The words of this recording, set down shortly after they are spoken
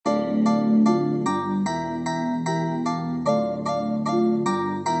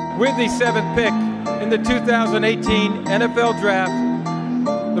With the 7th pick in the 2018 NFL Draft,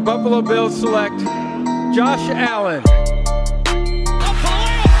 the Buffalo Bills select Josh Allen.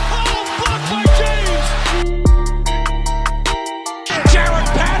 Jared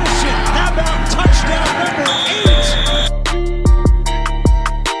Patterson, how about touchdown number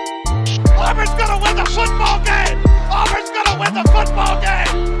 8? Auburn's gonna win the football game! Auburn's gonna win the football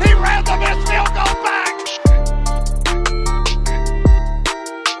game! He ran the missed field goal back!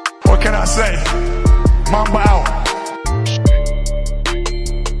 What can I say? Mamba out.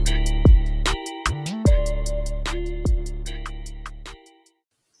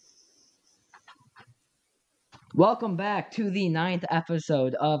 Welcome back to the 9th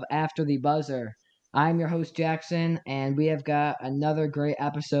episode of After the Buzzer. I'm your host, Jackson, and we have got another great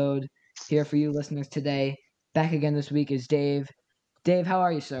episode here for you listeners today. Back again this week is Dave. Dave, how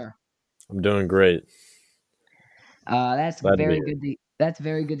are you, sir? I'm doing great. That's Glad to very be good. That's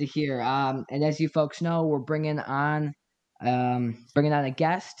very good to hear. And as you folks know, we're bringing on a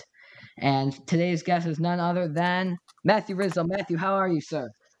guest, and today's guest is none other than Matthew Rizzo. Matthew, how are you, sir?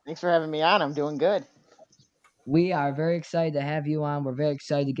 Thanks for having me on. I'm doing good. We are very excited to have you on. We're very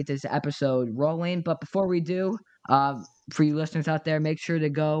excited to get this episode rolling. But before we do, for you listeners out there, make sure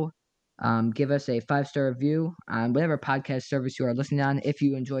to go give us a 5-star review on whatever podcast service you are listening on. If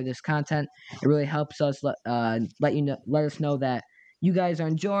you enjoy this content, it really helps us let us know that you guys are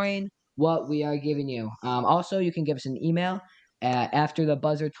enjoying what we are giving you. Also, you can give us an email at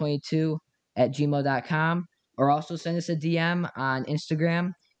afterthebuzzer22@gmail.com, or also send us a DM on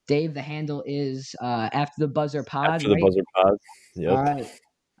Instagram. Dave, the handle is After the Buzzer Pod. After the Buzzer Pod. Yep. All right.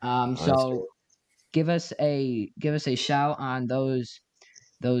 So give us a shout on those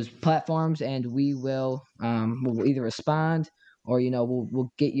platforms, and we'll either respond or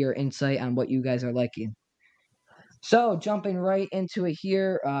we'll get your insight on what you guys are liking. So jumping right into it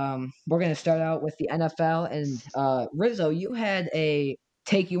here, we're gonna start out with the NFL, and Rizzo, you had a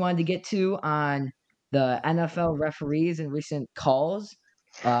take you wanted to get to on the NFL referees and recent calls.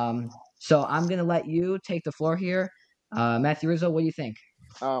 So I'm going to let you take the floor here. Matthew Rizzo, what do you think?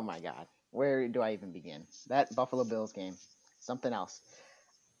 Oh my God. Where do I even begin? That Buffalo Bills game, something else.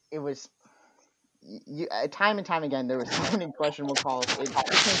 It was time and time again, there was so many questionable calls. It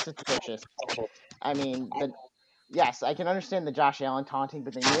became suspicious. I mean, yes, I can understand the Josh Allen taunting,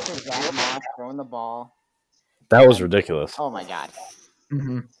 but then you look at Zach Moss throwing the ball. That was ridiculous. Oh my God.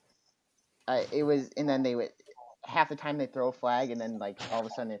 Mm-hmm. It was, and then they would, half the time they throw a flag, and then like all of a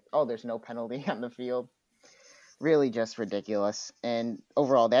sudden, there's no penalty on the field. Really, just ridiculous. And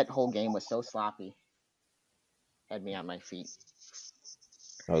overall, that whole game was so sloppy. Had me on my feet.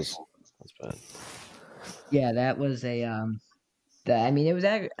 That's bad. Yeah, that was a it was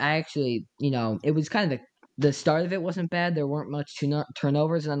actually it was kind of the start of it wasn't bad. There weren't much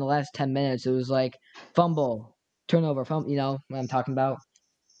turnovers, and in the last 10 minutes, it was like fumble, turnover, fumble. You know what I'm talking about?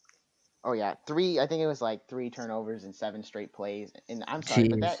 Oh yeah, I think it was like 3 turnovers in 7 straight plays. And I'm sorry,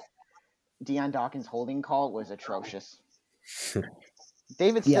 but that Deion Dawkins holding call was atrocious.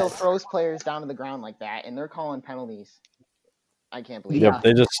 David still throws players down to the ground like that, and they're calling penalties. I can't believe it.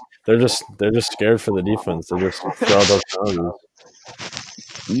 They're just scared for the defense. They just throw those penalties.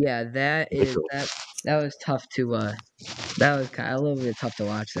 Yeah, that was tough to that was kind of a little bit tough to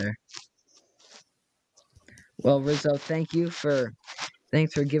watch there. Well, Rizzo, thanks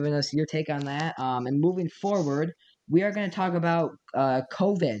for giving us your take on that. And moving forward, we are going to talk about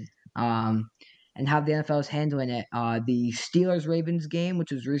COVID and how the NFL is handling it. The Steelers-Ravens game,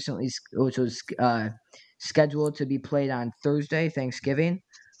 which was scheduled to be played on Thursday, Thanksgiving,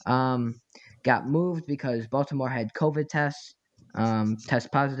 got moved because Baltimore had COVID tests,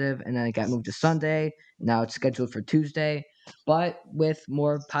 test positive, and then it got moved to Sunday. Now it's scheduled for Tuesday. But with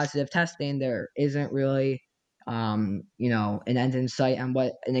more positive testing, there isn't really an end in sight on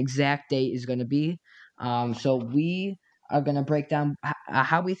what an exact date is going to be. So we are going to break down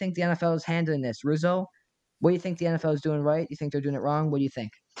how we think the NFL is handling this. Rizzo, what do you think the NFL is doing right? Do you think they're doing it wrong? What do you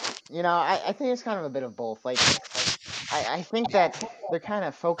think? I think it's kind of a bit of both. Like, I think that they're kind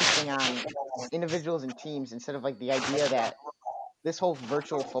of focusing on individuals and teams instead of like the idea that this whole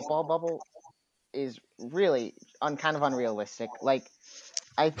virtual football bubble is really kind of unrealistic. Like,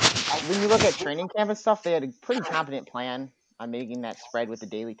 when you look at training camp and stuff, they had a pretty competent plan on making that spread with the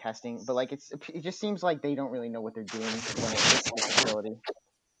daily testing, but like it just seems like they don't really know what they're doing when it hits the facility.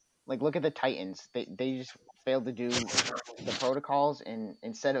 Like, look at the Titans; they just failed to do the protocols, and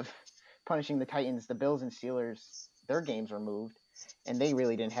instead of punishing the Titans, the Bills and Steelers, their games were moved, and they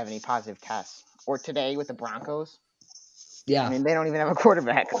really didn't have any positive tests. Or today with the Broncos, yeah, I mean they don't even have a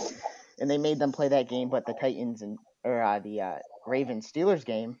quarterback, and they made them play that game. But the Titans the Ravens Steelers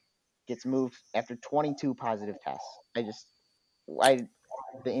game, gets moved after 22 positive tests.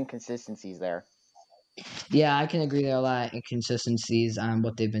 The inconsistencies there. Yeah, I can agree there are a lot of inconsistencies on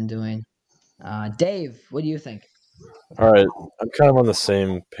what they've been doing. Dave, what do you think? All right, I'm kind of on the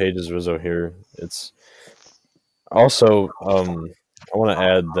same page as Rizzo here. It's also I want to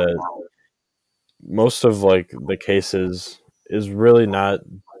add that most of like the cases is really not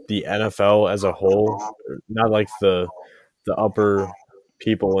the NFL as a whole, not like the upper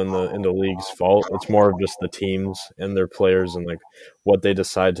people in the league's fault. It's more of just the teams and their players and like what they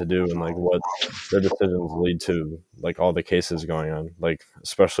decide to do and like what their decisions lead to, like all the cases going on, like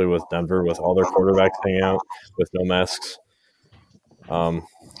especially with Denver with all their quarterbacks hanging out with no masks.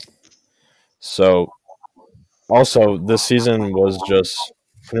 So also this season was just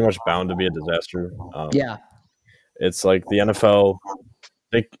pretty much bound to be a disaster. Yeah. It's like the NFL,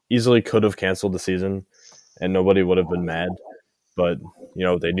 they easily could have canceled the season and nobody would have been mad. But,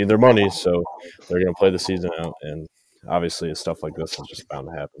 they need their money, so they're going to play the season out. And obviously, stuff like this is just bound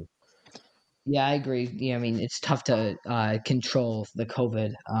to happen. Yeah, I agree. Yeah, I mean, it's tough to control the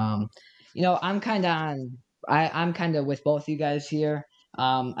COVID. I'm kind of I'm kind of with both you guys here.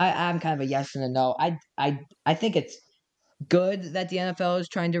 I'm kind of a yes and a no. I think it's good that the NFL is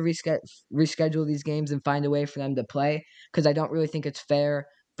trying to reschedule these games and find a way for them to play, because I don't really think it's fair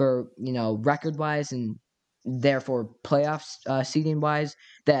for, record wise and therefore playoffs seeding wise,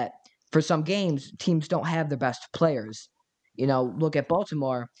 that for some games teams don't have their best players. Look at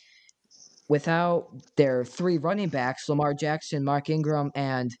Baltimore. Without their three running backs, Lamar Jackson, Mark Ingram,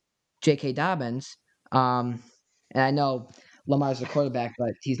 and J.K. Dobbins, and I know Lamar's the quarterback,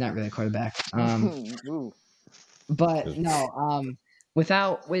 but he's not really a quarterback. But no,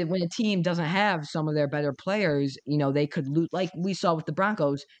 when a team doesn't have some of their better players, they could lose. Like we saw with the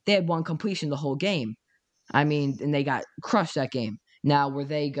Broncos, they had one completion the whole game. I mean, and they got crushed that game. Now, were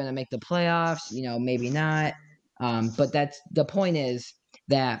they going to make the playoffs? Maybe not. But that's the point, is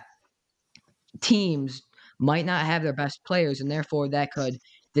that teams might not have their best players, and therefore that could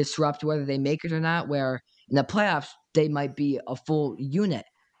disrupt whether they make it or not, where in the playoffs they might be a full unit.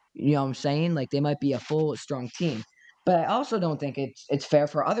 You know what I'm saying? Like they might be a full strong team. But I also don't think it's fair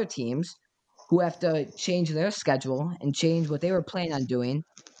for other teams who have to change their schedule and change what they were planning on doing.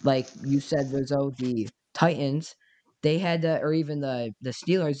 Like you said, Rizzo, the Titans, they had to, or even the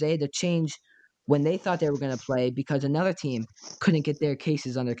Steelers, they had to change when they thought they were going to play because another team couldn't get their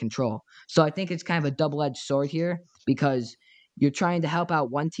cases under control. So I think it's kind of a double-edged sword here, because you're trying to help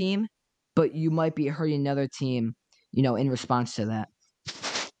out one team, but you might be hurting another team, in response to that.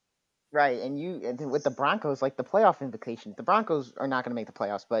 Right, and with the Broncos, like the playoff implications, the Broncos are not going to make the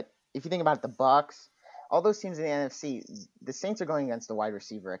playoffs. But if you think about the Bucks, all those teams in the NFC, the Saints are going against the wide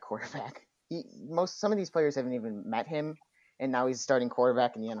receiver at quarterback. Some of these players haven't even met him, and now he's starting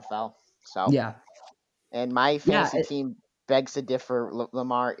quarterback in the NFL. So yeah, and my fantasy team begs to differ.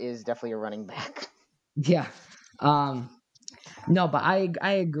 Lamar is definitely a running back. Yeah, no, but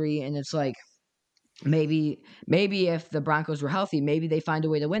I agree, and it's like maybe if the Broncos were healthy, maybe they find a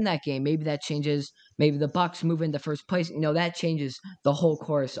way to win that game. Maybe that changes. Maybe the Bucks move into first place. That changes the whole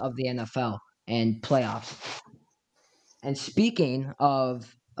course of the NFL and playoffs. And speaking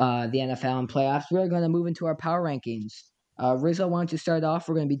of the NFL and playoffs, we're going to move into our power rankings. Rizzo, why don't you start off?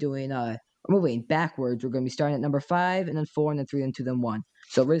 We're going to be doing moving backwards. We're going to be starting at number 5, and then 4, and then 3, and 2, then 1.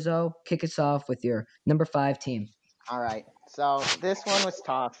 So Rizzo, kick us off with your number 5 team. All right. So this one was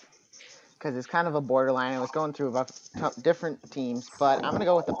tough because it's kind of a borderline. I was going through about different teams, but I'm going to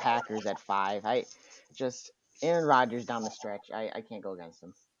go with the Packers at 5. Aaron Rodgers down the stretch. I can't go against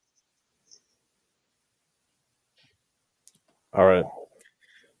him. All right.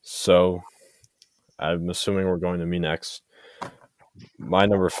 So I'm assuming we're going to me next. My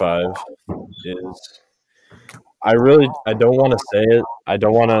number 5 is, I don't want to say it. I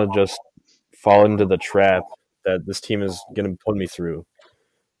don't want to just fall into the trap that this team is going to put me through.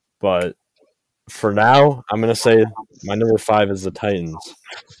 But for now, I'm going to say my number 5 is the Titans.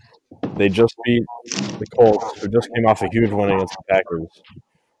 They just beat the Colts, who just came off a huge win against the Packers.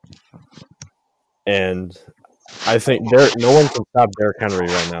 And I think no one can stop Derrick Henry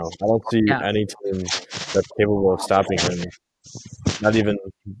right now. I don't see any team that's capable of stopping him. Not even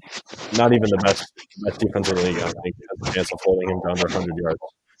the best defense in the league, I think, has a chance of holding him down to 100 yards.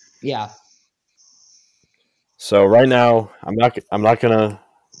 Yeah. So right now, I'm not gonna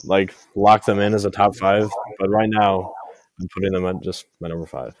lock them in as a top 5, but right now, I'm putting them at just my number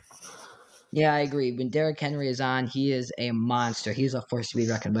 5. Yeah, I agree. When Derrick Henry is on, he is a monster. He's a force to be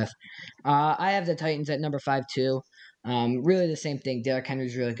reckoned with. I have the Titans at number 5 too. Really the same thing. Derrick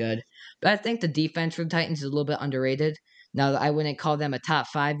Henry's really good. But I think the defense for the Titans is a little bit underrated. Now, I wouldn't call them a top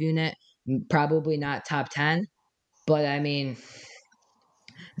 5 unit, probably not top 10, but I mean,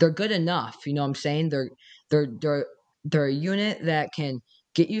 they're good enough. You know what I'm saying? They're a unit that can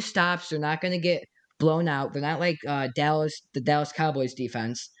get you stops. They're not going to get blown out. They're not like the Dallas Cowboys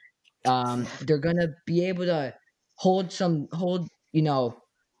defense. They're going to be able to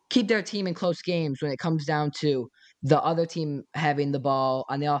keep their team in close games when it comes down to the other team having the ball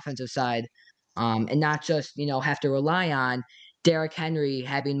on the offensive side, and not just have to rely on Derrick Henry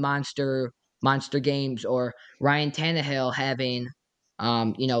having monster games or Ryan Tannehill having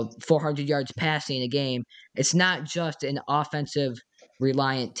 400 yards passing a game. It's not just an offensive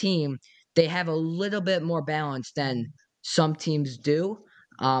reliant team. They have a little bit more balance than some teams do.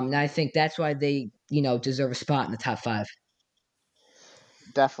 And I think that's why they, deserve a spot in the top 5.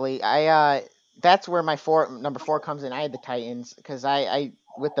 Definitely. That's where my number 4 comes in. I had the Titans because I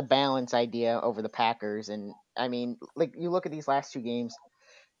with the balance idea over the Packers, and I mean, like you look at these last 2 games,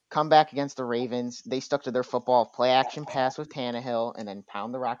 come back against the Ravens, they stuck to their football, play action pass with Tannehill, and then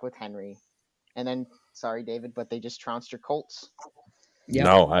pound the rock with Henry, and then sorry David, but they just trounced your Colts. Yep.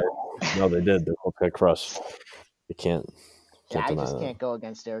 No, they did. They both got crushed. You can't. Yeah, I just can't go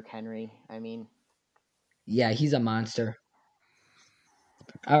against Derrick Henry. I mean, yeah, he's a monster.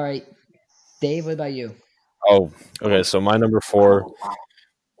 All right, Dave, what about you? Oh, okay. So my number 4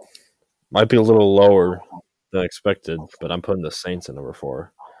 might be a little lower than expected, but I'm putting the Saints at number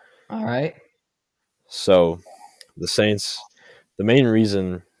 4. All right. So the Saints, the main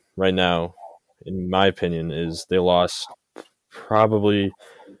reason right now, in my opinion, is they lost probably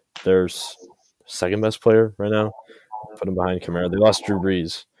their second best player right now. Put him behind Kamara. They lost Drew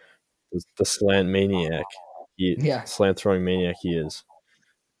Brees, the slant maniac. Slant throwing maniac he is.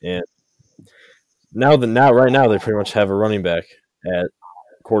 And right now they pretty much have a running back at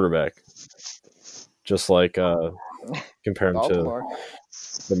quarterback, just like compare him to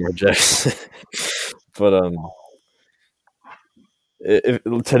Lamar Jackson. But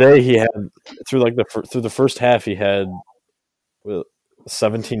today he had through the first half he had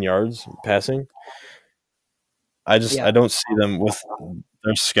 17 yards passing. I don't see them with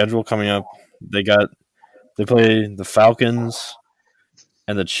their schedule coming up. They play the Falcons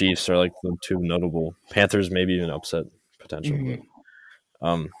and the Chiefs are like the 2 notable. Panthers maybe even upset potential.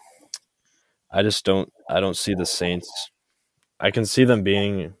 Mm-hmm. I don't see the Saints. I can see them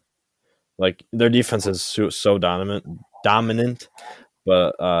being like their defense is so dominant,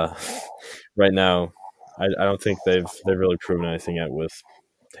 but right now I don't think they've really proven anything yet with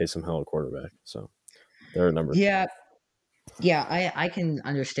Taysom Hill at quarterback. So they're a number. Yeah, I can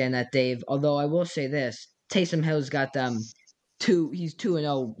understand that, Dave. Although I will say this: Taysom Hill's got them he's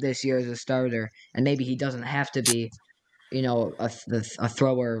 2-0 this year as a starter, and maybe he doesn't have to be, a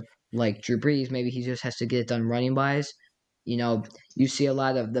thrower like Drew Brees. Maybe he just has to get it done running wise. You see a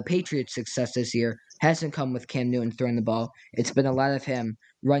lot of the Patriots' success this year hasn't come with Cam Newton throwing the ball. It's been a lot of him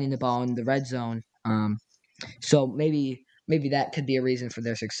running the ball in the red zone. So maybe that could be a reason for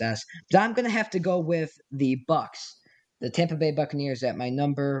their success. But I'm gonna have to go with the Bucks, the Tampa Bay Buccaneers, at my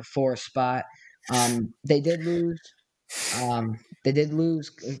number 4 spot. They did lose.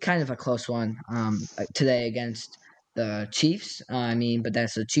 Kind of a close one today against the Chiefs. But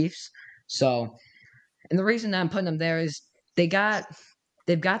that's the Chiefs. So, and the reason I'm putting them there is they've got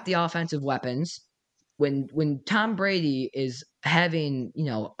the offensive weapons. When Tom Brady is having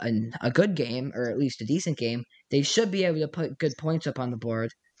a good game, or at least a decent game, they should be able to put good points up on the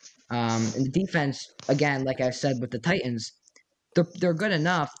board. And the defense, again, like I said with the Titans, they're good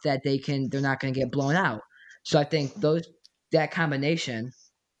enough that they're not going to get blown out. So I think that combination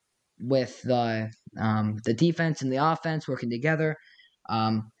with the defense and the offense working together,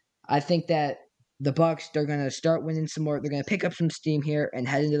 I think that the Bucks, they're going to start winning some more. They're going to pick up some steam here and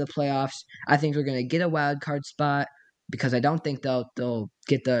head into the playoffs. I think they're going to get a wild card spot because I don't think they'll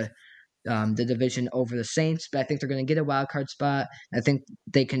get the division over the Saints, but I think they're going to get a wild card spot. I think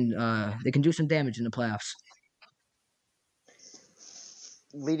they can do some damage in the playoffs.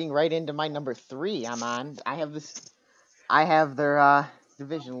 Leading right into my number 3, I have their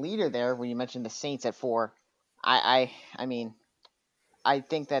division leader there when you mentioned the Saints at 4. I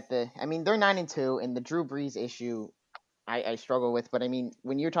think that they're 9-2, and the Drew Brees issue I struggle with. But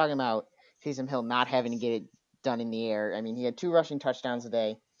when you're talking about Taysom Hill not having to get it done in the air, he had 2 rushing touchdowns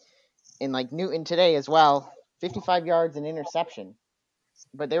today, and like Newton today as well, 55 yards and interception.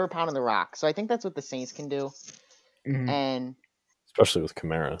 But they were pounding the rock, so I think that's what the Saints can do, and especially with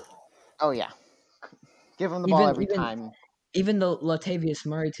Kamara. Oh yeah, give him the ball every time. Even though Latavius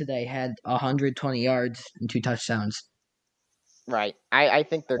Murray today had 120 yards and 2 touchdowns. Right. I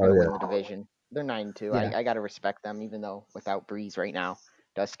think they're going to win the division. They're 9-2. Yeah. I gotta respect them, even though without Breeze right now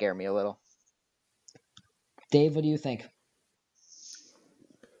does scare me a little. Dave, what do you think?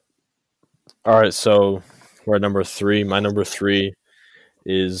 All right, so we're at number 3. My number 3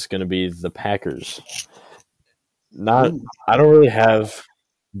 is going to be the Packers. I don't really have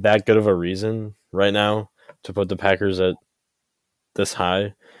that good of a reason right now to put the Packers at this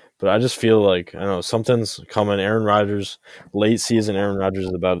high, but I just feel like, I don't know, something's coming. Aaron Rodgers, late season Aaron Rodgers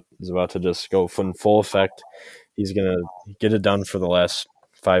is about to just go in full effect. He's going to get it done for the last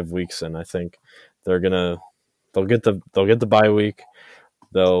 5 weeks, and I think they'll get the bye week.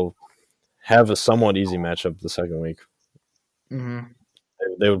 They'll have a somewhat easy matchup the second week. Mm-hmm.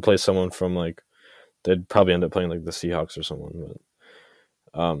 They would play someone from they'd probably end up playing like the Seahawks or someone.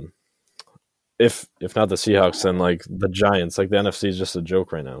 But if not the Seahawks, then like the Giants. Like the NFC is just a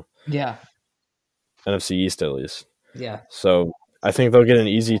joke right now. Yeah. NFC East at least. Yeah. So I think they'll get an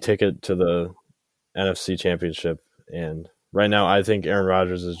easy ticket to the NFC Championship. And right now, I think Aaron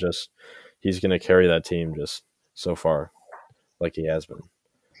Rodgers he's going to carry that team just so far, like he has been.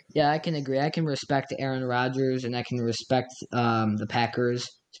 Yeah, I can agree. I can respect Aaron Rodgers, and I can respect the Packers,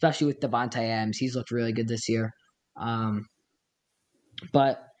 especially with Devontae Adams. He's looked really good this year.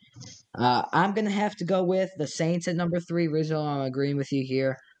 But I'm going to have to go with the Saints at number 3. Rizzo, I'm agreeing with you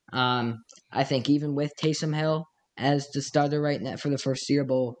here. I think even with Taysom Hill as the starter right now for the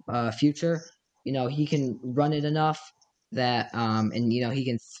foreseeable future, he can run it enough that, and he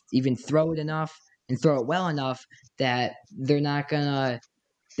can even throw it enough and throw it well enough that they're not going to.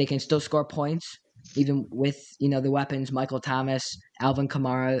 They can still score points, even with, the weapons, Michael Thomas, Alvin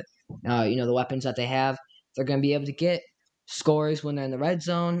Kamara, the weapons that they have. They're going to be able to get scores when they're in the red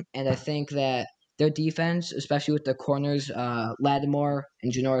zone. And I think that their defense, especially with the corners, Lattimore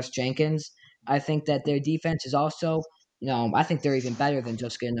and Janoris Jenkins, I think that their defense is also, I think they're even better than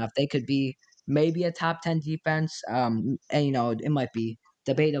just good enough. They could be maybe a top 10 defense. And, it might be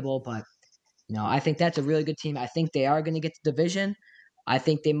debatable, but, I think that's a really good team. I think they are going to get the division. I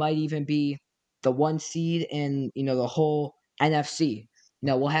think they might even be the 1 seed in, the whole NFC.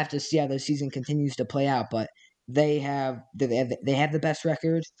 We'll have to see how the season continues to play out, but they have the best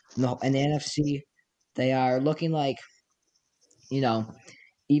record in the NFC. They are looking like,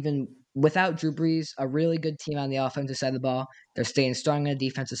 even without Drew Brees, a really good team on the offensive side of the ball. They're staying strong on the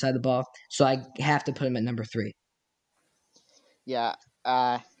defensive side of the ball, so I have to put them at number 3. Yeah,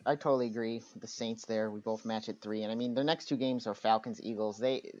 I totally agree with the Saints there. We both match at 3, and I mean their next 2 games are Falcons, Eagles.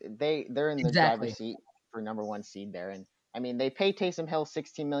 They're in the driver's seat for number 1 seed there, and I mean they pay Taysom Hill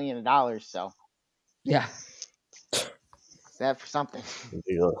 $16 million, so yeah, is that for something?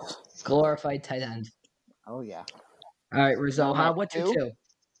 Glorified tight end. Oh yeah. All right, Rizzo, what's your 2?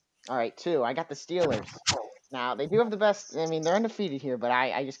 All right, 2. I got the Steelers. Now they do have the best. I mean they're undefeated here, but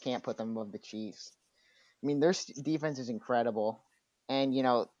I just can't put them above the Chiefs. I mean their defense is incredible. And,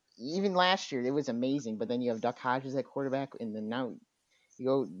 even last year, it was amazing. But then you have Duck Hodges at quarterback. And then now you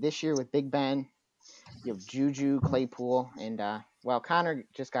go this year with Big Ben. You have Juju, Claypool. And, Connor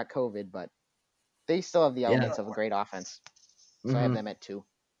just got COVID. But they still have the elements of a great offense. So I have them at 2.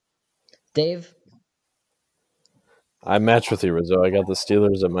 Dave? I match with you, Rizzo. I got the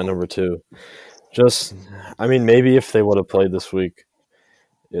Steelers at my number 2. Maybe if they would have played this week,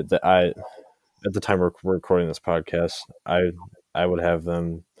 at the time we're recording this podcast, I would have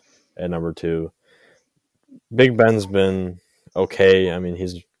them at number 2. Big Ben's been okay. I mean,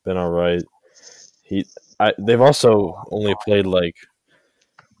 he's been all right. They've also only played like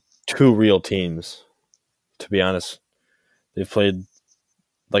 2 real teams, to be honest. They've played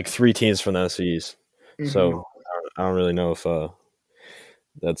like 3 teams from the NFC East. Mm-hmm. So I don't really know if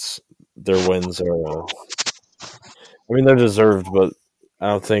that's their wins are. They're deserved, but I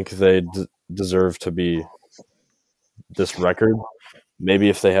don't think they deserve to be this record. Maybe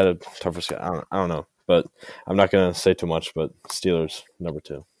if they had a tougher schedule, I don't know. But I'm not going to say too much, but Steelers, number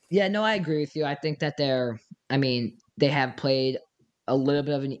 2. Yeah, no, I agree with you. I think that they have played a little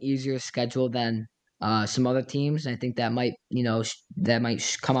bit of an easier schedule than some other teams. I think that might,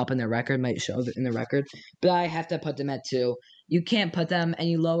 come up in their record, might show in their record. But I have to put them at 2. You can't put them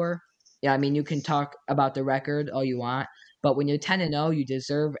any lower. Yeah, you can talk about the record all you want. But when you're 10-0, you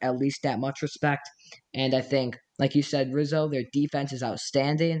deserve at least that much respect. And I think, like you said, Rizzo, their defense is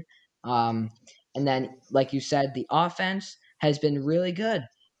outstanding. And then, like you said, the offense has been really good.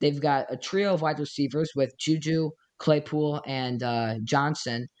 They've got a trio of wide receivers with Juju, Claypool, and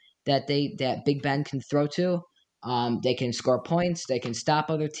Johnson that Big Ben can throw to. They can score points. They can stop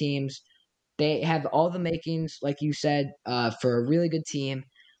other teams. They have all the makings, like you said, for a really good team.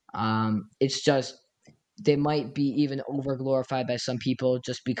 It's just they might be even over glorified by some people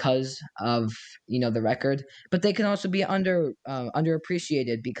just because of the record, but they can also be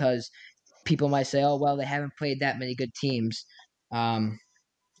underappreciated because people might say, oh well, they haven't played that many good teams.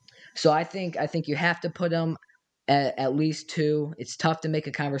 So I think you have to put them at least 2. It's tough to make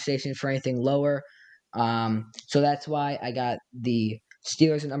a conversation for anything lower. So that's why I got the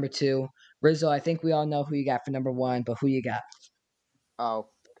Steelers at number 2. Rizzo, I think we all know who you got for number 1, but who you got? Oh,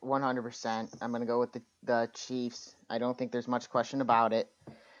 100%. I'm going to go with the Chiefs. I don't think there's much question about it.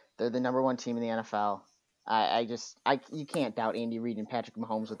 They're the number 1 team in the NFL. You can't doubt Andy Reid and Patrick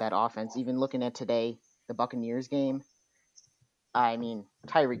Mahomes with that offense. Even looking at today, the Buccaneers game, I mean,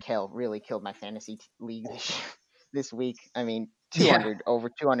 Tyreek Hill really killed my fantasy league this week. I mean, over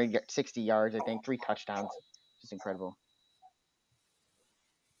 260 yards, I think, 3 touchdowns. Just incredible.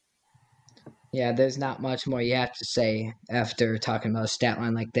 Yeah, there's not much more you have to say after talking about a stat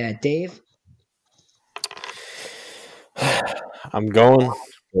line like that. Dave? I'm going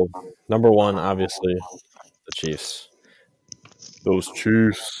number 1, obviously, the Chiefs. Those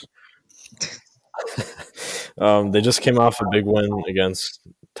Chiefs. They just came off a big win against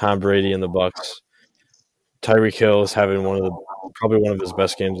Tom Brady and the Bucs. Tyreek Hill is having probably one of his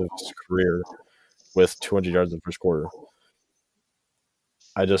best games of his career with 200 yards in the first quarter.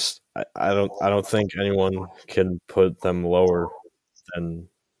 I don't think anyone can put them lower than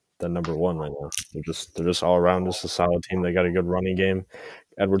number 1 right now. They're just all around just a solid team. They got a good running game.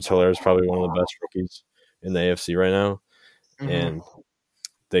 Edwards-Helaire is probably one of the best rookies in the AFC right now, and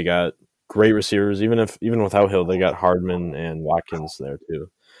they got great receivers. Even without Hill, they got Hardman and Watkins there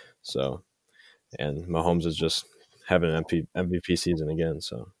too. So, and Mahomes is just having an MVP season again.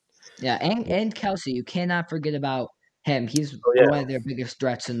 So, yeah, and Kelsey, you cannot forget about him. He's one of their biggest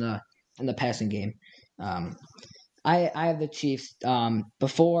threats in the passing game. I have the Chiefs.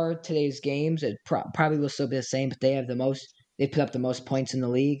 Before today's games, it probably will still be the same, but they put up the most points in the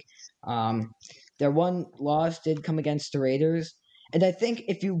league. Their one loss did come against the Raiders, and I think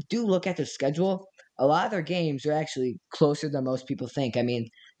if you do look at the schedule, a lot of their games are actually closer than most people think. I mean,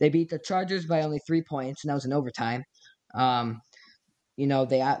 they beat the Chargers by only 3 points, and that was in overtime.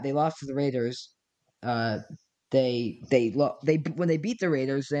 They lost to the Raiders. When they beat the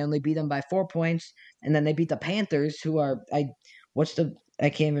Raiders, they only beat them by 4 points, and then they beat the Panthers, who are I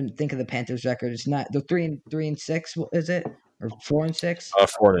can't even think of the Panthers' record. It's not they're 3-6, is it, or 4-6?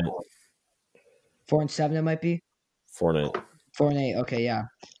 4-8. 4-7, it might be. 4-8. 4-8. Okay, yeah.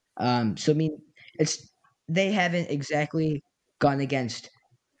 So I mean, they haven't exactly gone against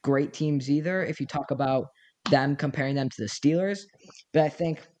great teams either. If you talk about them comparing them to the Steelers, but I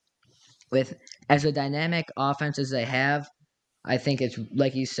think with as a dynamic offense as they have, I think it's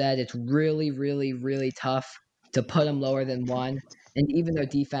like you said, it's really, really, really tough to put them lower than 1. And even their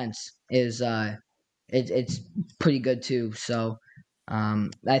defense is it's pretty good too. So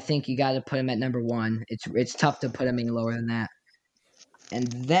I think you got to put them at number 1. It's tough to put them any lower than that. And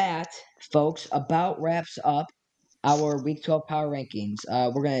that, folks, about wraps up our Week 12 power rankings.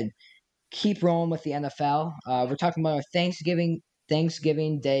 We're gonna keep rolling with the NFL. We're talking about our Thanksgiving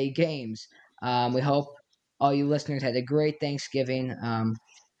Day games. We hope all you listeners had a great Thanksgiving.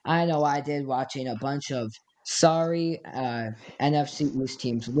 I know I did, watching a bunch of sorry NFC East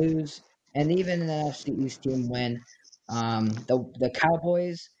teams lose, and even an NFC East team win. The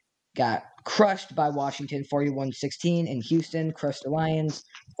Cowboys got crushed by Washington 41-16, and Houston crushed the Lions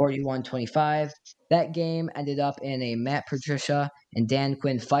 41-25. That game ended up in a Matt Patricia and Dan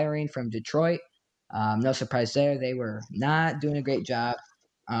Quinn firing from Detroit. No surprise there. They were not doing a great job.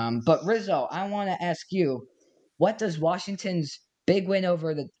 But Rizzo, I want to ask you, what does Washington's big win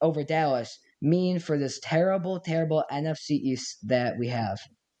over Dallas mean for this terrible, terrible NFC East that we have?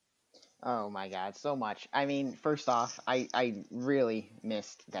 Oh my God, so much. I mean, first off, I really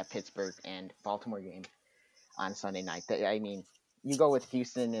missed that Pittsburgh and Baltimore game on Sunday night. I mean, you go with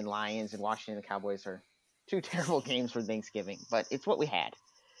Houston and Lions and Washington and the Cowboys are 2 terrible games for Thanksgiving, but it's what we had.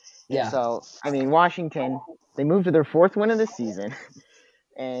 Yeah. And so, I mean, Washington, they moved to their 4th win of the season.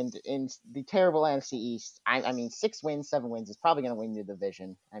 And in the terrible NFC East, I mean, 6 wins, 7 wins is probably going to win the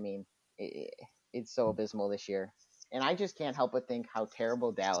division. I mean, it's so abysmal this year. And I just can't help but think how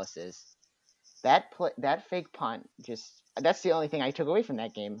terrible Dallas is. That fake punt, that's the only thing I took away from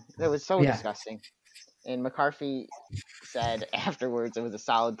that game. It was so disgusting. And McCarthy said afterwards it was a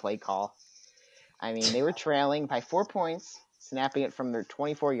solid play call. I mean, they were trailing by 4 points, snapping it from their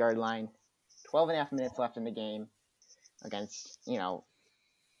 24-yard line, 12 and a half minutes left in the game against,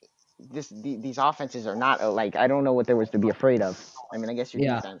 these offenses are not like, I don't know what there was to be afraid of. I mean, I guess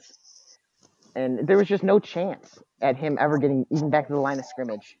your defense. And there was just no chance at him ever getting even back to the line of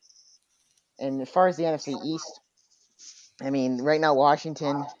scrimmage. And as far as the NFC East, I mean, right now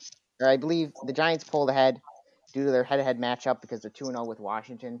Washington, or I believe the Giants pulled ahead due to their head-to-head matchup because they're 2-0 with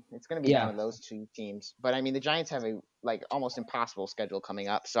Washington. It's going to be down Yeah. to those two teams. But I mean, the Giants have a almost impossible schedule coming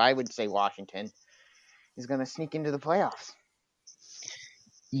up, so I would say Washington is going to sneak into the playoffs.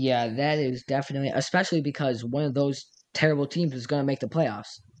 Yeah, that is definitely, especially because one of those terrible teams is going to make the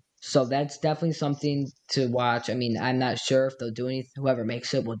playoffs. So that's definitely something to watch. I mean, I'm not sure if they'll do anything. Whoever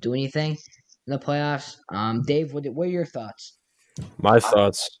makes it will do anything in the playoffs. Dave, what are your thoughts? My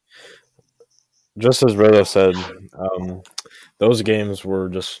thoughts, just as Rizzo said, those games were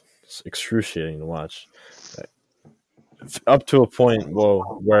just excruciating to watch. Up to a point,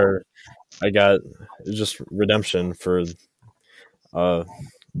 where I got just redemption for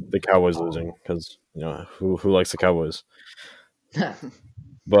the Cowboys losing because who likes the Cowboys?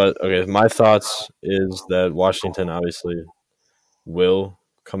 But okay, my thoughts is that Washington obviously will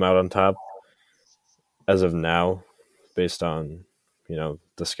come out on top as of now, based on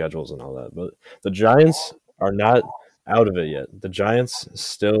the schedules and all that. But the Giants are not out of it yet. The Giants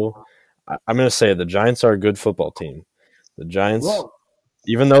still, I'm going to say, the Giants are a good football team. The Giants, Whoa.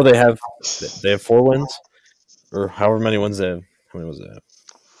 even though they have 4 wins or however many wins they have. How many wins they have?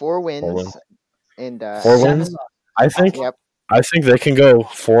 4 wins. 4 wins. And 4 7 wins. I think. Yep. I think they can go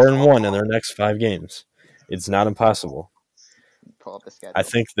 4-1 in their next 5 games. It's not impossible. Pull up the schedule. I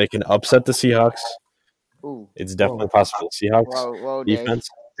think they can upset the Seahawks. Ooh. It's definitely possible. Seahawks Whoa, Dave. defense.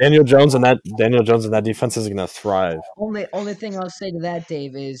 Daniel Jones and that defense is going to thrive. Only thing I'll say to that,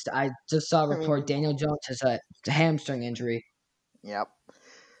 Dave, is I just saw a report Daniel Jones has a hamstring injury. Yep.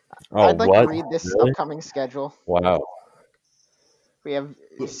 Oh, I'd like what? to read this Really? upcoming schedule. Wow. We have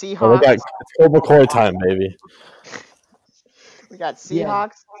Oh, Seahawks. it's Colt McCoy time, baby. We got Yeah.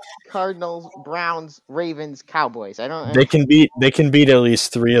 Seahawks, Cardinals, Browns, Ravens, Cowboys. They can beat at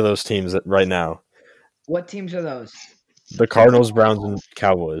least 3 of those teams right now. What teams are those? The Cardinals, Browns, and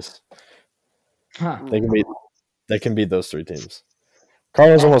Cowboys. Huh. They can beat those 3 teams.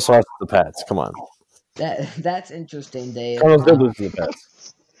 Cardinals almost lost to the Pats. Come on. That's interesting, Dave. Cardinals did lose to the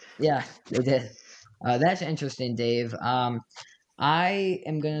Pats. Yeah, they did. That's interesting, Dave. I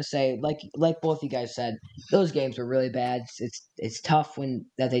am gonna say, like both you guys said, those games were really bad. It's tough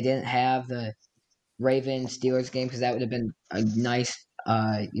that they didn't have the Ravens Steelers game because that would have been a nice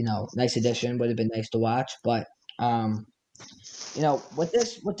nice addition. Would have been nice to watch. But what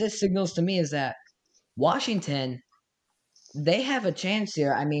this signals to me is that Washington, they have a chance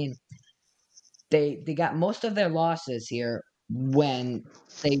here. I mean, they got most of their losses here when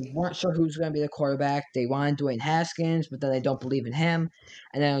they weren't sure who was going to be the quarterback. They wanted Dwayne Haskins, but then they don't believe in him.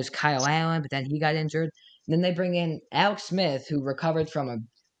 And then it was Kyle Allen, but then he got injured. And then they bring in Alex Smith, who recovered from a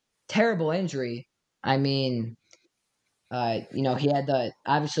terrible injury. I mean, he had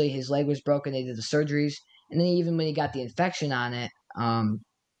obviously his leg was broken. They did the surgeries. And then even when he got the infection on it,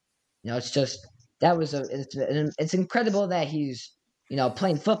 it's just, it's incredible that he's,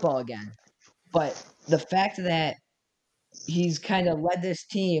 playing football again. But the fact that he's kind of led this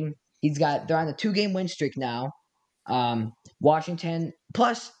team, they're on a 2-game win streak now. Washington,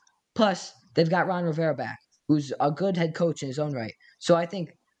 plus they've got Ron Rivera back, who's a good head coach in his own right. So I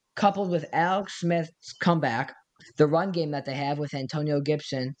think coupled with Alex Smith's comeback, the run game that they have with Antonio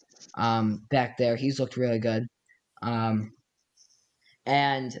Gibson back there, he's looked really good. And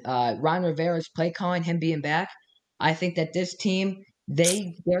Ron Rivera's play calling, him being back, I think that this team,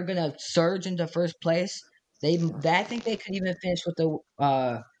 they're gonna surge into first place. I think they could even finish with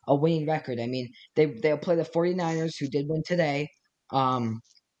a winning record. I mean, they'll play the 49ers, who did win today.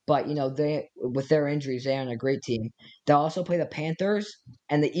 But they, with their injuries, they aren't a great team. They'll also play the Panthers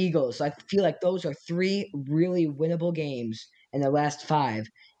and the Eagles. So I feel like those are 3 really winnable games in their last 5,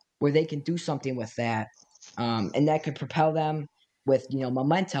 where they can do something with that, and that could propel them with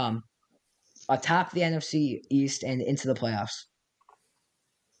momentum atop the NFC East and into the playoffs.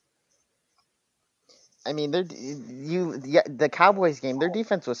 I mean, the Cowboys game, their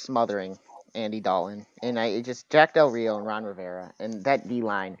defense was smothering Andy Dalton, and Jack Del Rio and Ron Rivera, and that D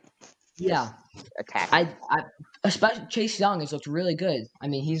line. Yeah, attacking. I especially Chase Young has looked really good. I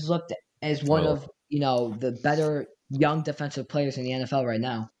mean, he's looked as one of the better young defensive players in the NFL right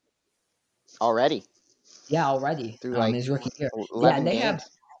now. Already. Yeah, already through his rookie year. 11 and games.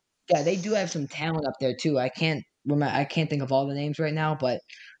 They do have some talent up there too. I can't think of all the names right now, but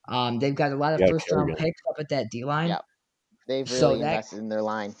they've got a lot of first round picks up at that D line. Yeah, they've really invested in their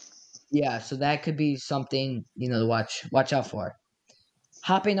line. Yeah, so that could be something to watch out for.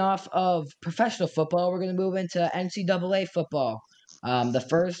 Hopping off of professional football, we're going to move into NCAA football. The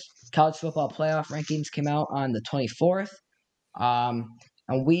first college football playoff rankings came out on the 24th.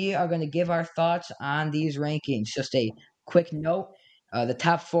 and we are going to give our thoughts on these rankings. Just a quick note. The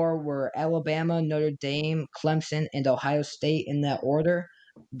top 4 were Alabama, Notre Dame, Clemson, and Ohio State in that order.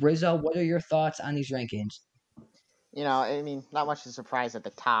 Rizzo, what are your thoughts on these rankings? I mean, not much of a surprise at the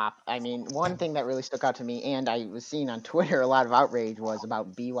top. I mean, one thing that really stuck out to me, and I was seeing on Twitter a lot of outrage, was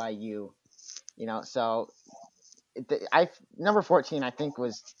about BYU. So number 14, I think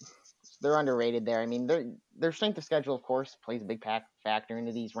they're underrated there. I mean, their strength of schedule, of course, plays a big factor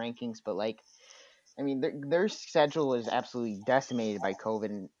into these rankings, but I mean, their schedule is absolutely decimated by COVID,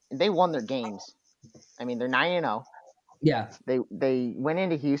 and they won their games. I mean, they're 9-0. Yeah. They went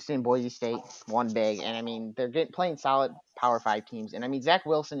into Houston, Boise State, won big, and I mean, they're playing solid Power 5 teams. And I mean, Zach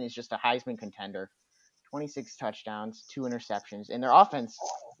Wilson is just a Heisman contender. 26 touchdowns, 2 interceptions, and their offense,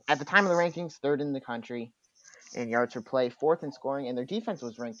 at the time of the rankings, 3rd in the country in yards per play, 4th in scoring, and their defense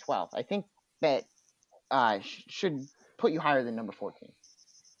was ranked 12th. I think that should put you higher than number 14.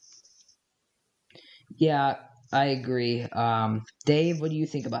 Yeah, I agree. Dave, what do you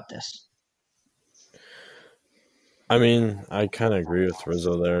think about this? I mean, I kind of agree with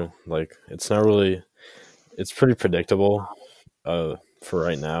Rizzo there. Like, it's pretty predictable for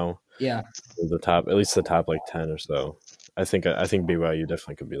right now. Yeah. At least the top like 10 or so. I think BYU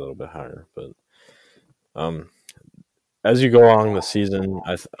definitely could be a little bit higher, but as you go along the season,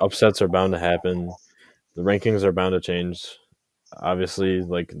 upsets are bound to happen. The rankings are bound to change. Obviously,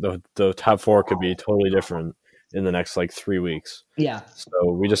 like the top 4 could be totally different in the next like 3 weeks. Yeah.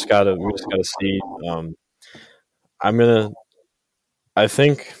 So we just gotta see. I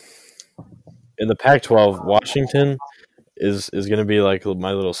think in the Pac-12, Washington is gonna be like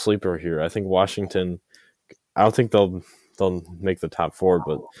my little sleeper here. I think Washington. I don't think they'll make the top 4,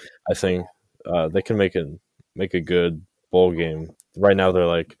 but I think they can make a good bowl game. Right now,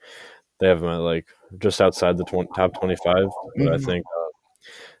 they have them at like just outside the top 25, but I think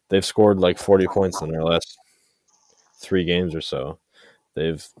they've scored like 40 points in their last 3 games or so.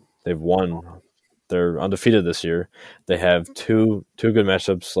 They've won. They're undefeated this year. They have two good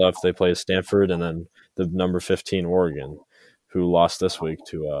matchups left. They play Stanford and then the number 15 Oregon, who lost this week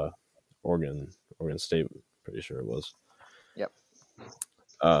to Oregon State. Pretty sure it was. Yep.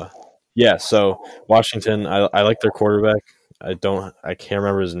 Yeah. So Washington, I like their quarterback. I can't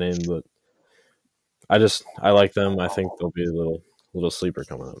remember his name, but I like them. I think they'll be a little sleeper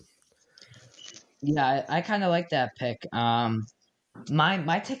coming up. Yeah, I kind of like that pick.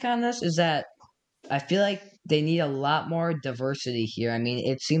 My take on this is that I feel like they need a lot more diversity here. I mean,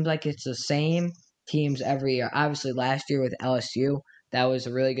 it seems like it's the same teams every year. Obviously, last year with LSU, that was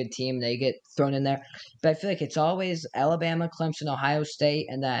a really good team. They get thrown in there. But I feel like it's always Alabama, Clemson, Ohio State,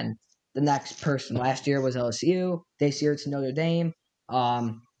 and then the next person. Last year was LSU. This year it's Notre Dame.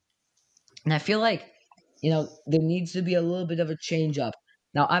 And I feel like, there needs to be a little bit of a change up.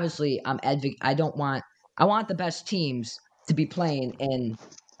 Now, obviously, I want the best teams to be playing in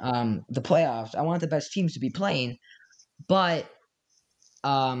the playoffs. I want the best teams to be playing, but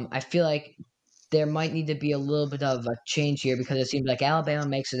I feel like there might need to be a little bit of a change here because it seems like Alabama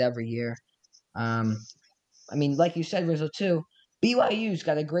makes it every year. I mean, like you said, Rizzo, too, BYU's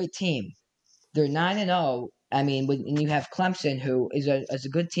got a great team. They're 9-0. I mean, when you have Clemson, who is a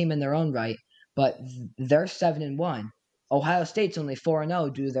good team in their own right, but they're 7-1. Ohio State's only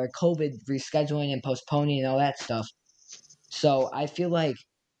 4-0 due to their COVID rescheduling and postponing and all that stuff. So I feel like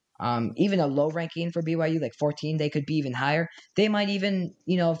even a low ranking for BYU, like 14, they could be even higher. They might even,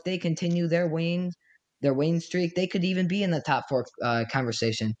 if they continue their win streak, they could even be in the top 4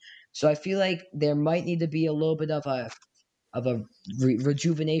 conversation. So I feel like there might need to be a little bit of a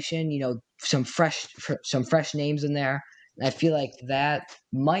rejuvenation, some fresh names in there. And I feel like that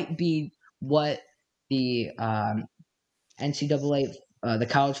might be what the NCAA, the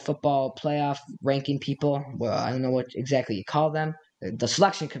college football playoff ranking people, well, I don't know what exactly you call them, the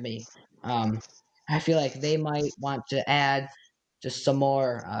selection committee. I feel like they might want to add just some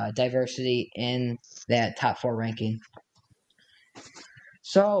more diversity in that top 4 ranking.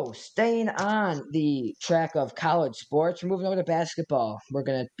 So, staying on the track of college sports, we're moving over to basketball. We're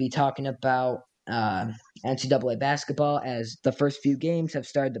going to be talking about NCAA basketball as the first few games have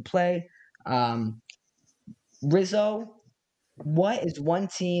started to play. Rizzo, what is one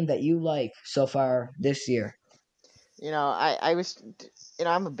team that you like so far this year? I was,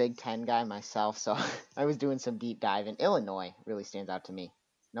 I'm a Big Ten guy myself, so I was doing some deep dive, and Illinois really stands out to me.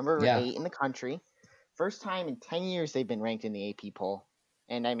 Number 8 in the country. First time in 10 years they've been ranked in the AP poll.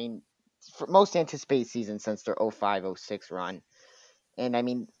 And, I mean, for most anticipated season since their 05-06 run. And, I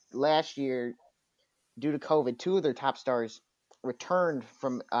mean, last year, due to COVID, 2 of their top stars returned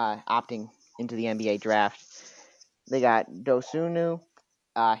from opting into the NBA draft. They got Dosunmu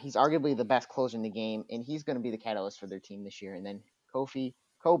He's arguably the best closer in the game, and he's going to be the catalyst for their team this year. And then Kofi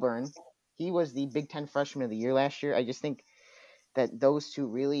Coburn, he was the Big Ten Freshman of the Year last year. I just think that those two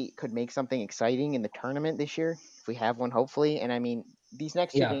really could make something exciting in the tournament this year, if we have one, hopefully. And I mean, these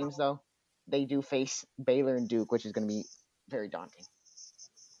next two games, though, they do face Baylor and Duke, which is going to be very daunting.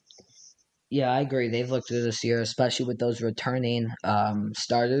 Yeah, I agree. They've looked good this year, especially with those returning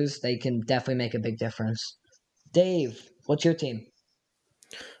starters. They can definitely make a big difference. Dave, what's your team?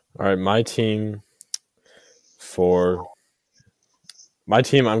 All right, my team,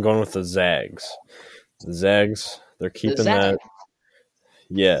 I'm going with the Zags. The Zags, they're keeping that.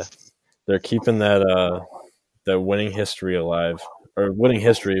 Yeah, they're keeping that winning history alive, or winning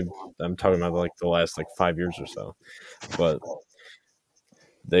history. I'm talking about like the last 5 years or so, but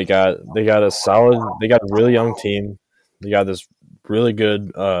they got a really young team. They got this really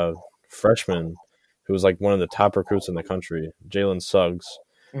good freshman who was like one of the top recruits in the country, Jalen Suggs.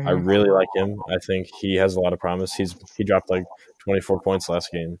 Mm-hmm. I really like him. I think he has a lot of promise. He dropped like 24 points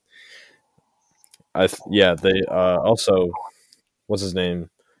last game. They also, what's his name?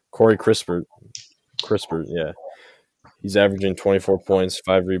 Corey Crispert, yeah. He's averaging 24 points,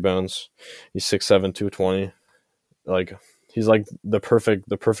 5 rebounds. He's 6'7", 220. Like, he's like the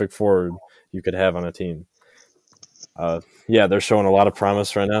perfect forward you could have on a team. They're showing a lot of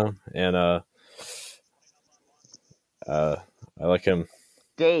promise right now, and I like him.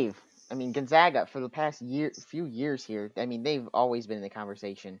 Dave, I mean, Gonzaga, for the past few years here, I mean, they've always been in the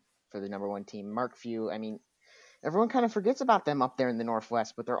conversation for the number one team. Mark Few, I mean, everyone kind of forgets about them up there in the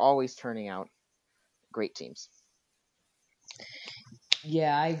Northwest, but they're always turning out great teams.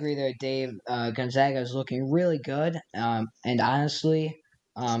 Yeah, I agree there, Dave. Gonzaga is looking really good, and honestly,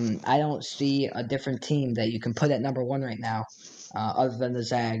 I don't see a different team that you can put at number one right now, other than the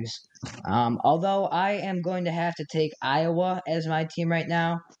Zags. Although I am going to have to take Iowa as my team right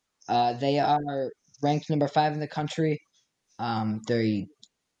now. They are ranked number 5 in the country. They're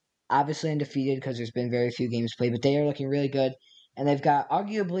obviously undefeated because there's been very few games played, but they are looking really good. And they've got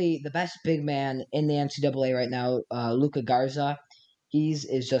arguably the best big man in the NCAA right now, Luka Garza.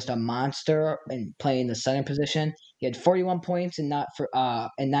 Is just a monster and playing the center position. He had 41 points and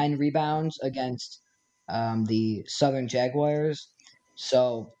 9 rebounds against the Southern Jaguars.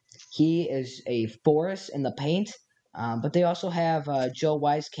 So he is a force in the paint. But they also have Joe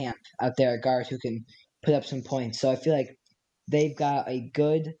Wieskamp out there at guard who can put up some points. So I feel like they've got a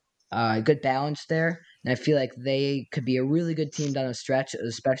good balance there. And I feel like they could be a really good team down the stretch,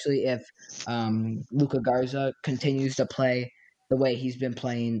 especially if Luka Garza continues to play the way he's been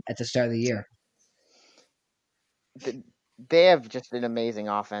playing at the start of the year. They have just an amazing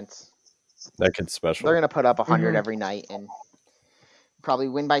offense. That kid's special. They're going to put up 100 every night and probably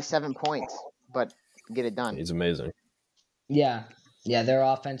win by 7 points, but get it done. He's amazing. Yeah, their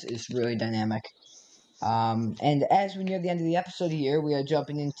offense is really dynamic. And as we near the end of the episode here, we are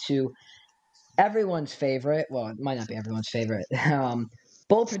jumping into everyone's favorite. Well, it might not be everyone's favorite.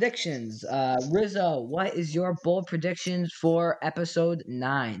 Bold predictions. Rizzo, what is your bold predictions for episode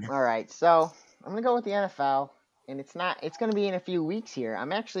 9? All right, so I'm going to go with the NFL, and it's going to be in a few weeks here.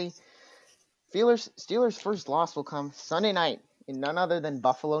 I'm actually, Steelers' first loss will come Sunday night in none other than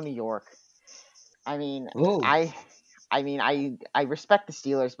Buffalo, New York. I mean, ooh. I respect the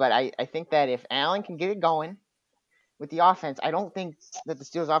Steelers, but I think that if Allen can get it going with the offense, I don't think that the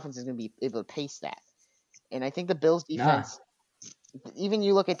Steelers' offense is going to be able to pace that. And I think the Bills' defense... Even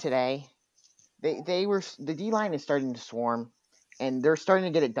you look at today, the D-line is starting to swarm, and they're starting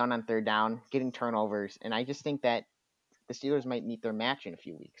to get it done on third down, getting turnovers, and I just think that the Steelers might meet their match in a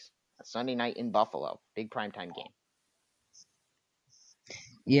few weeks. A Sunday night in Buffalo, big primetime game.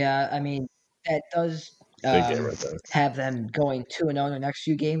 Yeah, I mean, that does have them going 2-0 in the next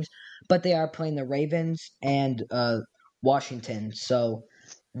few games, but they are playing the Ravens and Washington, so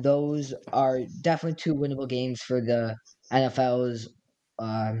those are definitely 2 winnable games for the NFL's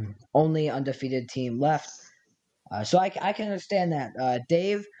only undefeated team left. So I can understand that.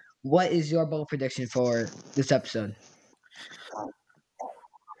 Dave, what is your bold prediction for this episode?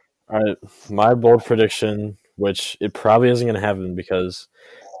 All right, my bold prediction, which it probably isn't going to happen because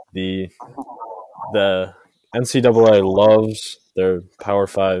the NCAA loves their Power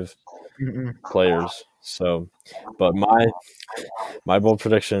 5 players. So, but my bold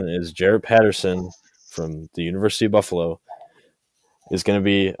prediction is Jarrett Patterson from the University of Buffalo is going to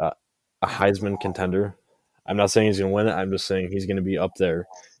be a Heisman contender. I'm not saying he's going to win it. I'm just saying he's going to be up there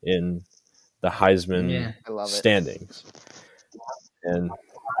in the Heisman standings. And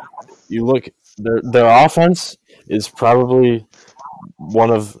you look, their offense is probably one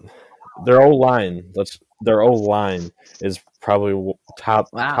of their O-line. Their O-line is probably top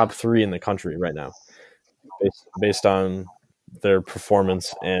Wow. 3 in the country right now, based on their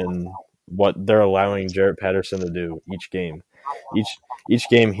performance and what they're allowing Jarrett Patterson to do each game. Each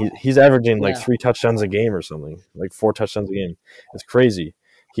game he's averaging like Yeah. 3 touchdowns a game or something, like 4 touchdowns a game. It's crazy.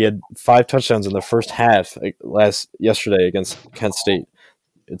 He had 5 touchdowns in the first half yesterday against Kent State.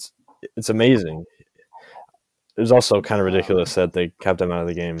 It's amazing. It was also kind of ridiculous that they kept him out of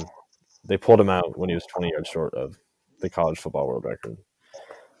the game. They pulled him out when he was 20 yards short of the college football world record,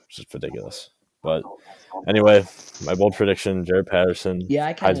 which is ridiculous. But anyway, my bold prediction: Jarrett Patterson. Yeah,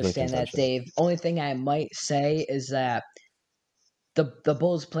 I can Heisman understand that, contention. Dave. Only thing I might say is that the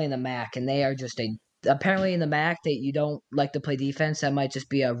Bulls play in the MAC, and they are just apparently in the MAC that you don't like to play defense. That might just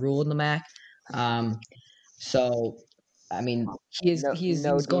be a rule in the MAC. So I mean, he's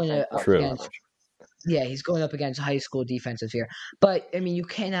going defense up True. against. Yeah, he's going up against high school defenses here. But, I mean, you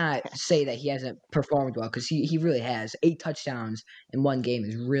cannot say that he hasn't performed well because he really has. 8 touchdowns in one game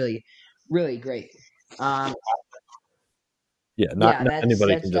is really, really great. Yeah, not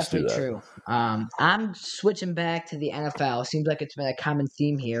anybody can just do that. True. I'm switching back to the NFL. Seems like it's been a common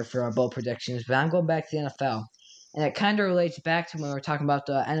theme here for our bold predictions, but I'm going back to the NFL. And it kind of relates back to when we were talking about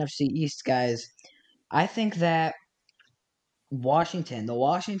the NFC East guys. I think that the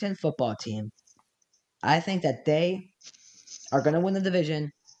Washington football team, I think that they are going to win the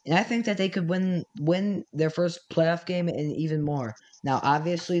division, and I think that they could win their first playoff game and even more. Now,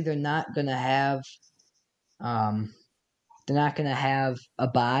 obviously, they're not going to have a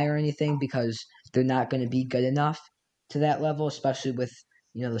bye or anything because they're not going to be good enough to that level, especially with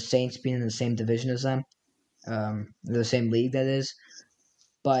the Saints being in the same division as them, the same league that is.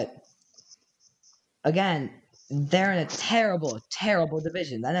 But again, they're in a terrible, terrible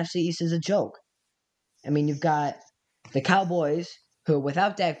division. The NFC East is a joke. I mean, you've got the Cowboys, who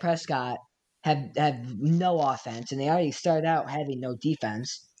without Dak Prescott have no offense, and they already started out having no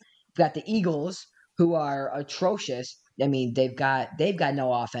defense. You've got the Eagles, who are atrocious. I mean, they've got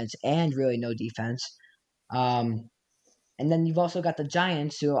no offense and really no defense. And then you've also got the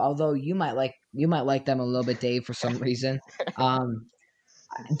Giants, who, although you might like them a little bit, Dave, for some reason,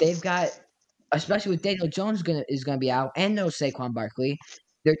 they've got, especially with Daniel Jones is gonna be out, and no Saquon Barkley.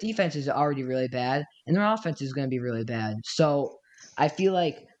 Their defense is already really bad, and their offense is going to be really bad. So I feel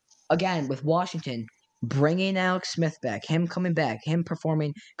like, again, with Washington, bringing Alex Smith back, him coming back, him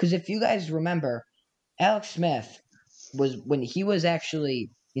performing. Because if you guys remember, Alex Smith when he was actually,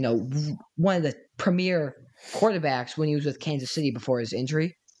 one of the premier quarterbacks when he was with Kansas City before his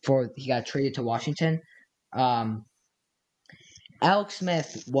injury, before he got traded to Washington. Alex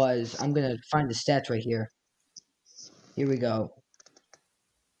Smith was, I'm going to find the stats right here. Here we go.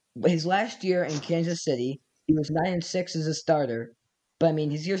 His last year in Kansas City, he was 9-6 as a starter. But I mean,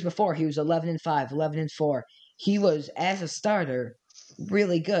 his years before, he was 11-5, 11-4. He was, as a starter,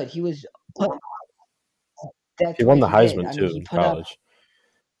 really good. He was. He won the Heisman too in college.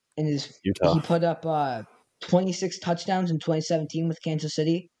 Utah. He put up 26 touchdowns in 2017 with Kansas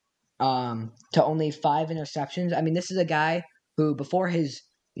City, to only 5 interceptions. I mean, this is a guy who, before his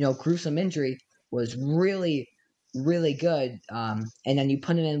gruesome injury, was really, really good. And then you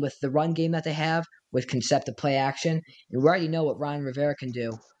put him in with the run game that they have with concept of play action. And we already know what Ron Rivera can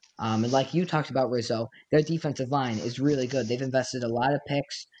do. And like you talked about, Rizzo, their defensive line is really good. They've invested a lot of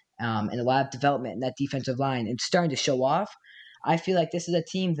picks and a lot of development in that defensive line. And starting to show off. I feel like this is a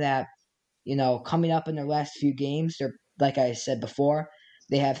team that, coming up in their last few games, they're, like I said before,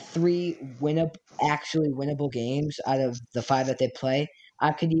 they have 3 actually winnable games out of the 5 that they play.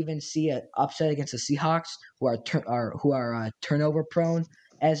 I could even see an upset against the Seahawks, who are turnover prone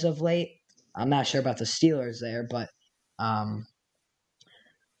as of late. I'm not sure about the Steelers there, but I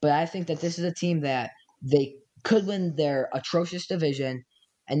think that this is a team that they could win their atrocious division,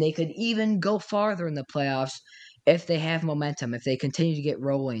 and they could even go farther in the playoffs if they have momentum, if they continue to get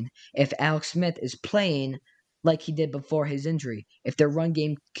rolling, if Alex Smith is playing like he did before his injury, if their run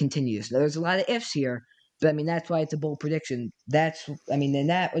game continues. Now, there's a lot of ifs here. But, I mean, that's why it's a bold prediction. And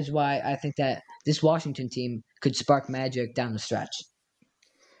that was why I think that this Washington team could spark magic down the stretch.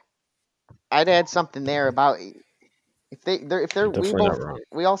 I'd add something there about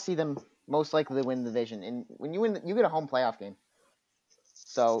we all see them most likely to win the division. And when you win, you get a home playoff game.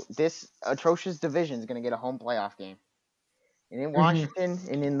 So this atrocious division is going to get a home playoff game. And in Washington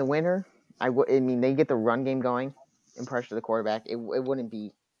and in the winter, they get the run game going and pressure the quarterback. It wouldn't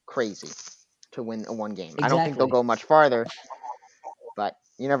be crazy to win a one game. Exactly. I don't think they'll go much farther, but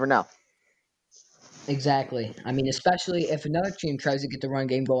you never know. Exactly. I mean, especially if another team tries to get the run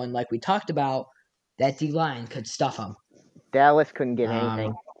game going, like we talked about, that D-line could stuff them. Dallas couldn't get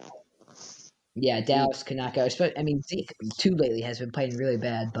anything. Yeah, Dallas could not go. I mean, Zeke too lately has been playing really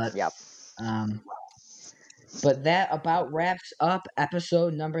bad, but Yep. But that about wraps up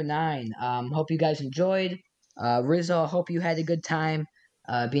episode number 9. Hope you guys enjoyed. Rizzo, hope you had a good time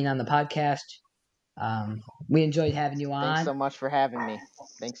being on the podcast. We enjoyed having you on. Thanks so much for having me.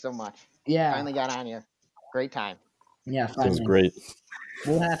 Thanks so much. Yeah. Finally got on here. Great time. Yeah, It finally. was great.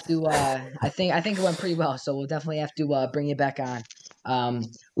 We'll have to. I think it went pretty well, so we'll definitely have to bring you back on.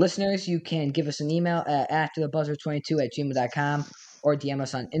 Listeners, you can give us an email at afterthebuzzer22@gmail.com or DM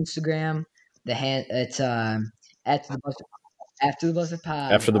us on Instagram. It's after the buzzer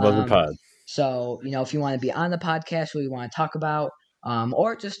pod. After the Buzzer Pod. So if you want to be on the podcast, what you want to talk about,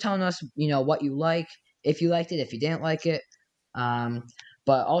 or just telling us what you like, if you liked it, if you didn't like it.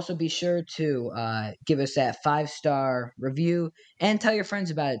 But also be sure to give us that 5-star review and tell your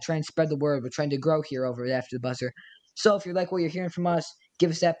friends about it. Try and spread the word. We're trying to grow here over at After the Buzzer. So if you like what you're hearing from us, give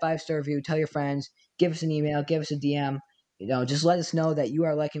us that 5-star review. Tell your friends. Give us an email. Give us a DM. Just let us know that you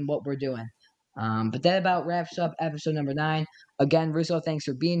are liking what we're doing. But that about wraps up episode number 9. Again, Rizzo, thanks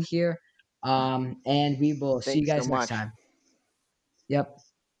for being here. And we will see you Thanks guys so next much. time. Yep.